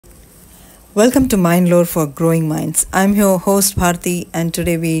Welcome to Mind Lore for Growing Minds. I'm your host Bharti, and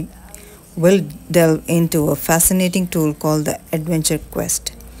today we will delve into a fascinating tool called the Adventure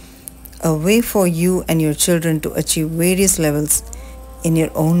Quest, a way for you and your children to achieve various levels in your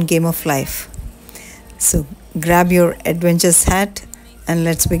own game of life. So grab your adventures hat and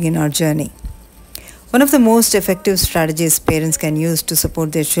let's begin our journey. One of the most effective strategies parents can use to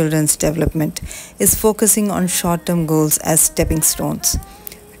support their children's development is focusing on short term goals as stepping stones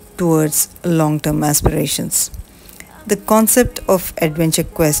towards long term aspirations. The concept of Adventure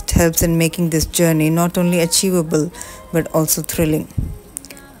Quest helps in making this journey not only achievable but also thrilling.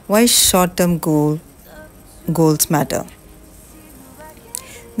 Why short term goals matter?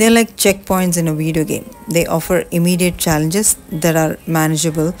 They're like checkpoints in a video game. They offer immediate challenges that are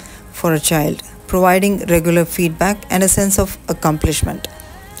manageable for a child, providing regular feedback and a sense of accomplishment.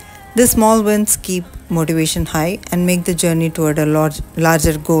 These small wins keep motivation high and make the journey toward a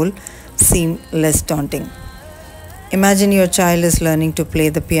larger goal seem less daunting. Imagine your child is learning to play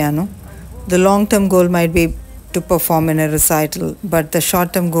the piano. The long term goal might be to perform in a recital, but the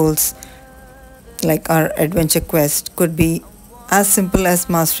short term goals, like our adventure quest, could be as simple as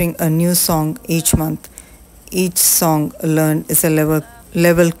mastering a new song each month. Each song learned is a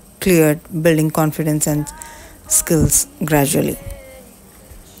level cleared, building confidence and skills gradually.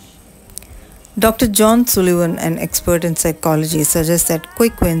 Dr. John Sullivan, an expert in psychology, suggests that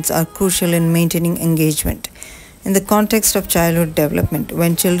quick wins are crucial in maintaining engagement. In the context of childhood development,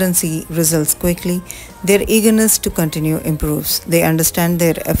 when children see results quickly, their eagerness to continue improves. They understand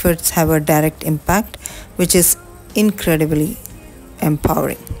their efforts have a direct impact, which is incredibly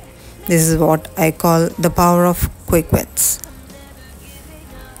empowering. This is what I call the power of quick wins.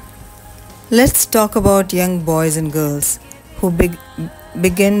 Let's talk about young boys and girls who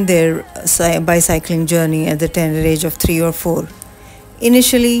begin their bicycling journey at the tender age of 3 or 4.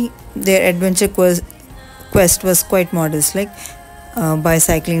 Initially, their quest was quite modest, like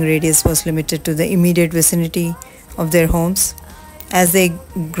bicycling radius was limited to the immediate vicinity of their homes. As they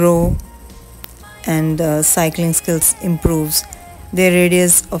grow and cycling skills improves, their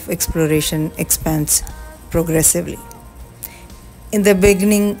radius of exploration expands progressively. In the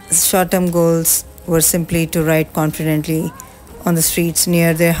beginning, short-term goals were simply to ride confidently on the streets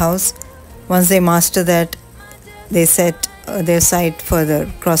near their house. Once they master that, they set their sight further,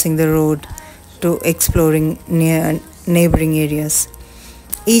 crossing the road to exploring near neighboring areas.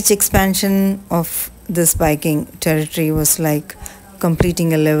 Each expansion of this biking territory was like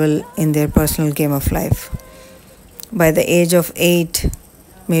completing a level in their personal game of life. By the age of 8,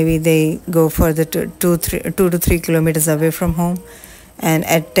 maybe they go further to 2 to 3 kilometers away from home, and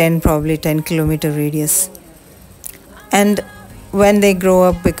at 10, probably 10-kilometer radius. And when they grow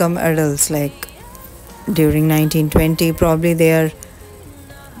up, become adults, like during 1920, probably they are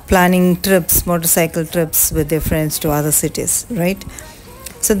planning trips, motorcycle trips with their friends to other cities, right?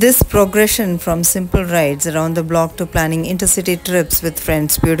 So this progression from simple rides around the block to planning intercity trips with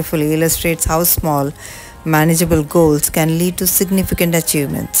friends beautifully illustrates how small, manageable goals can lead to significant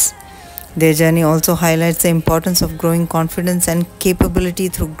achievements. Their journey also highlights the importance of growing confidence and capability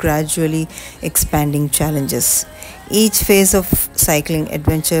through gradually expanding challenges. Each phase of cycling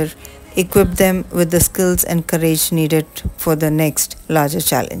adventure equipped them with the skills and courage needed for the next larger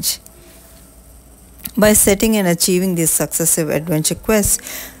challenge. By setting and achieving these successive adventure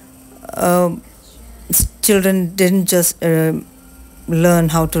quests, uh, children didn't just learn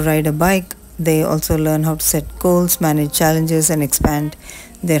how to ride a bike, they also learn how to set goals, manage challenges, and expand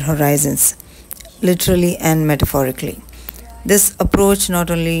their horizons, literally and metaphorically. This approach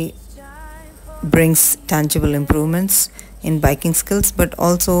not only brings tangible improvements in biking skills but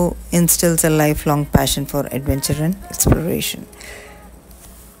also instills a lifelong passion for adventure and exploration.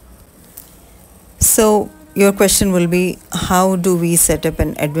 So, your question will be, how do we set up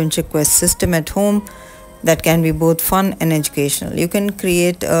an adventure quest system at home that can be both fun and educational? You can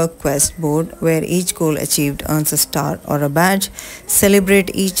create a quest board where each goal achieved earns a star or a badge.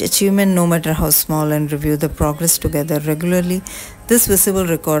 Celebrate each achievement, no matter how small, and review the progress together regularly. This visible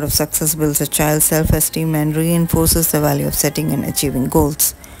record of success builds a child's self-esteem and reinforces the value of setting and achieving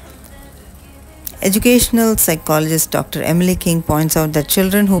goals. Educational psychologist Dr. Emily King points out that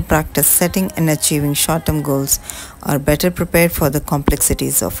children who practice setting and achieving short-term goals are better prepared for the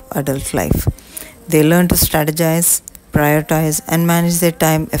complexities of adult life. They learn to strategize, prioritize, and manage their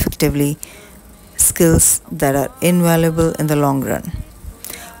time effectively, skills that are invaluable in the long run.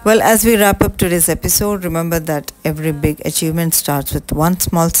 Well, as we wrap up today's episode, remember that every big achievement starts with one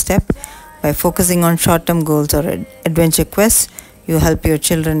small step. By focusing on short-term goals or adventure quests, you help your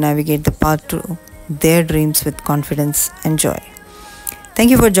children navigate the path to their dreams with confidence and joy. Thank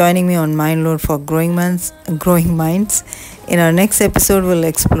you for joining me on Mindload for Growing Minds. In our next episode, we'll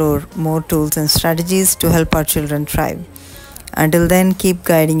explore more tools and strategies to help our children thrive. Until then, keep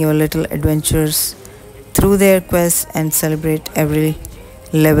guiding your little adventures through their quests and celebrate every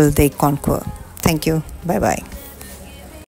level they conquer. Thank you. Bye bye.